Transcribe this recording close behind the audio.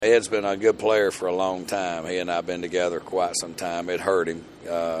Ed's been a good player for a long time. He and I have been together quite some time. It hurt him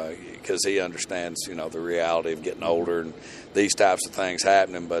because he understands, the reality of getting older and these types of things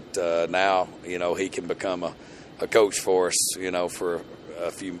happening. But now, he can become a coach for us, for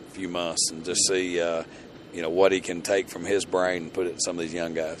a few months and just see, what he can take from his brain and put it in some of these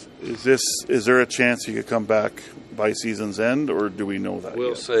young guys. Is there a chance he could come back by season's end, or do we know that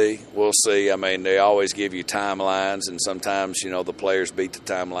We'll see. We'll see. I mean, they always give you timelines, and sometimes, the players beat the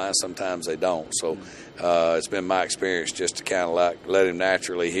timeline, sometimes they don't. So it's been my experience just to kind of let him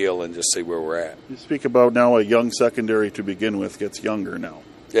naturally heal and just see where we're at. You speak about now a young secondary to begin with gets younger now.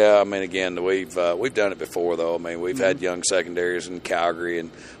 Yeah, I mean, again, we've done it before, though. I mean, we've had young secondaries in Calgary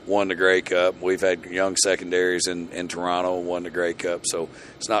and won the Grey Cup. We've had young secondaries in Toronto and won the Grey Cup. So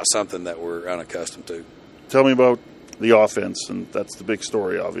it's not something that we're unaccustomed to. Tell me about the offense, and that's the big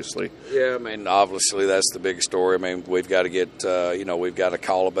story, obviously. Yeah, I mean, obviously that's the big story. I mean, we've got to get, we've got to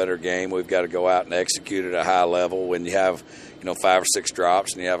call a better game. We've got to go out and execute at a high level. When you have, 5 or 6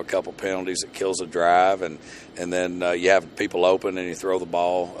 drops and you have a couple penalties, it kills a drive, and then you have people open and you throw the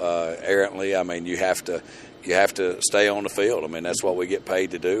ball errantly. I mean, you have to stay on the field. I mean, that's what we get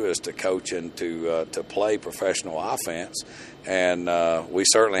paid to do, is to coach and to play professional offense. And we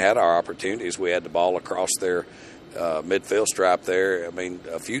certainly had our opportunities. We had the ball across their midfield stripe there,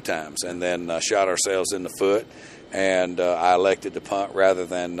 a few times, and then shot ourselves in the foot. And I elected to punt rather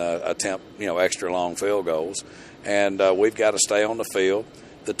than attempt, extra long field goals. And we've got to stay on the field.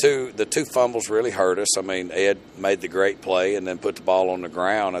 The two fumbles really hurt us. I mean, Ed made the great play and then put the ball on the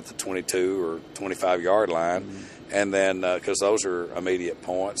ground at the 22 or 25-yard line, and then because those are immediate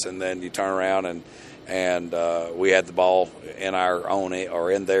points. And then you turn around and we had the ball in our own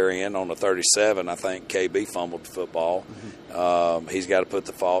or in their end on the 37. I think KB fumbled the football. He's got to put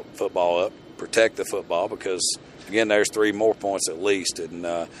the football up, protect the football, because again, there's 3 more points at least, and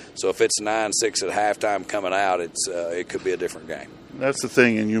so if it's 9-6 at halftime coming out, it could be a different game. That's the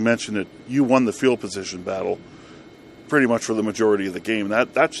thing, and you mentioned it. You won the field position battle pretty much for the majority of the game.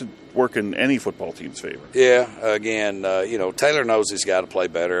 That should work in any football team's favor. Yeah, again, Taylor knows he's got to play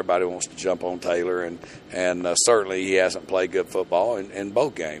better. Everybody wants to jump on Taylor, and certainly he hasn't played good football in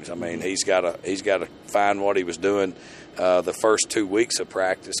both games. I mean, he's got to find what he was doing the first 2 weeks of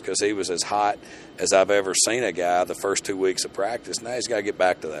practice, because he was as hot as I've ever seen a guy the first 2 weeks of practice. Now he's got to get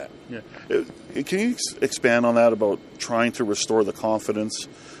back to that. Yeah. Can you expand on that, about trying to restore the confidence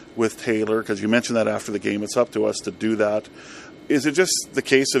with Taylor? Because you mentioned that after the game. It's up to us to do that. Is it just the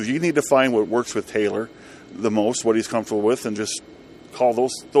case of you need to find what works with Taylor the most, what he's comfortable with, and just call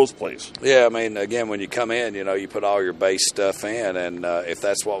those plays? Yeah, I mean, again, when you come in, you put all your base stuff in, and if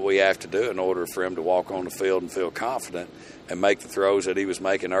that's what we have to do in order for him to walk on the field and feel confident and make the throws that he was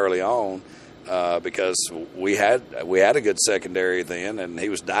making early on, because we had a good secondary then, and he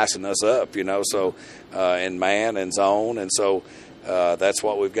was dicing us up, so in man and zone, and so that's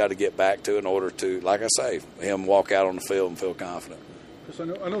what we've got to get back to in order to, like I say, him walk out on the field and feel confident. Chris, I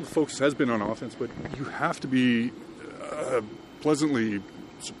know the focus has been on offense, but you have to be pleasantly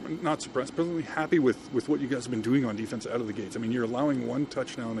happy with what you guys have been doing on defense out of the gates. I mean, you're allowing 1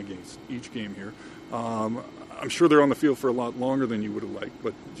 touchdown against each game here. I'm sure they're on the field for a lot longer than you would have liked,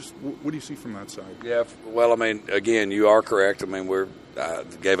 but just what do you see from that side? Yeah, well, I mean, again, you are correct. I mean, we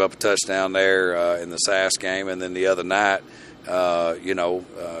gave up a touchdown there in the SAS game, and then the other night,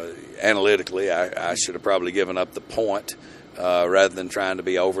 analytically, I should have probably given up the point rather than trying to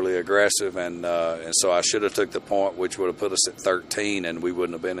be overly aggressive, and so I should have took the point, which would have put us at 13, and we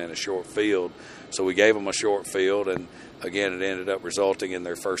wouldn't have been in a short field. So we gave them a short field, and again, it ended up resulting in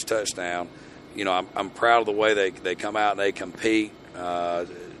their first touchdown. I'm proud of the way they come out and they compete.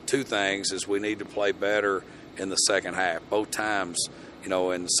 2 things is we need to play better in the second half. Both times, in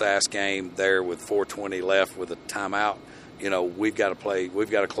the SAS game there with 4:20 left with a timeout, we've got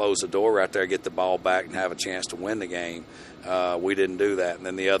to close the door right there, get the ball back, and have a chance to win the game. We didn't do that. And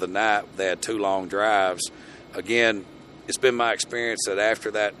then the other night, they had 2 long drives. Again, it's been my experience that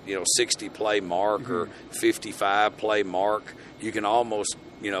after that, 60-play mark or 55-play mark, you can almost,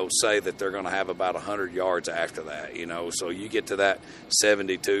 say that they're going to have about 100 yards after that, So you get to that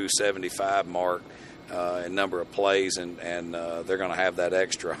 72, 75 mark in number of plays, and they're going to have that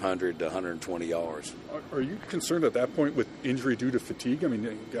extra 100 to 120 yards. Are you concerned at that point with injury due to fatigue? I mean,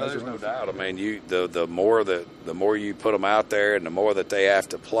 guys, there's no doubt. I mean, the more you put them out there, and the more that they have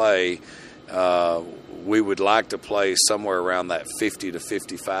to play. We would like to play somewhere around that 50 to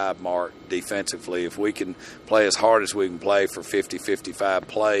 55 mark defensively. If we can play as hard as we can play for 50, 55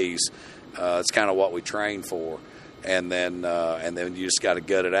 plays, it's kind of what we train for. And then you just got to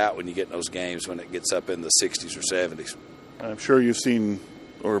gut it out when you get in those games when it gets up in the 60s or 70s. I'm sure you've seen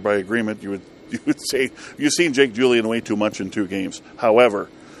or by agreement, you would say you've seen Jake Julian way too much in 2 games. However,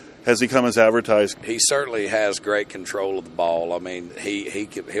 has he come as advertised? He certainly has great control of the ball. I mean,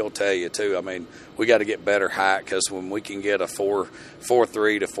 he'll tell you too. I mean, we got to get better height, because when we can get a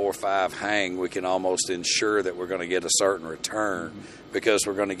 4.3 to 4.5 hang, we can almost ensure that we're going to get a certain return, because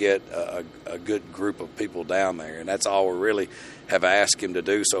we're going to get a good group of people down there, and that's all we really have asked him to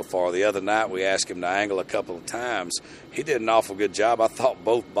do so far. The other night we asked him to angle a couple of times. He did an awful good job. I thought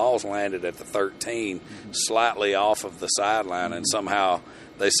both balls landed at the 13, slightly off of the sideline, and somehow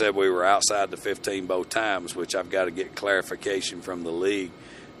they said we were outside the 15 both times, which I've got to get clarification from the league,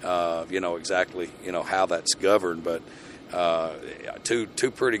 exactly, how that's governed. But two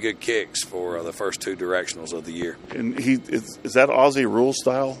pretty good kicks for the first 2 directionals of the year. And is that Aussie rule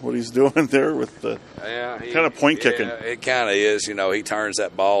style, what he's doing there with the kind of point kicking? Yeah, it kind of is. He turns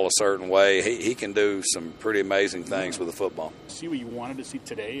that ball a certain way. He can do some pretty amazing things with the football. See what you wanted to see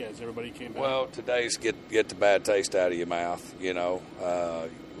today as everybody came back? Well, today's get the bad taste out of your mouth.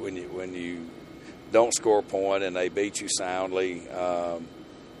 When you don't score a point and they beat you soundly, and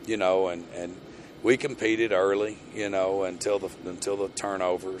we competed early, until the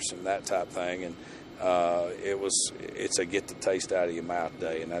turnovers and that type thing, and it's a get the taste out of your mouth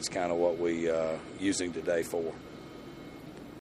day, and that's kind of what we using today for.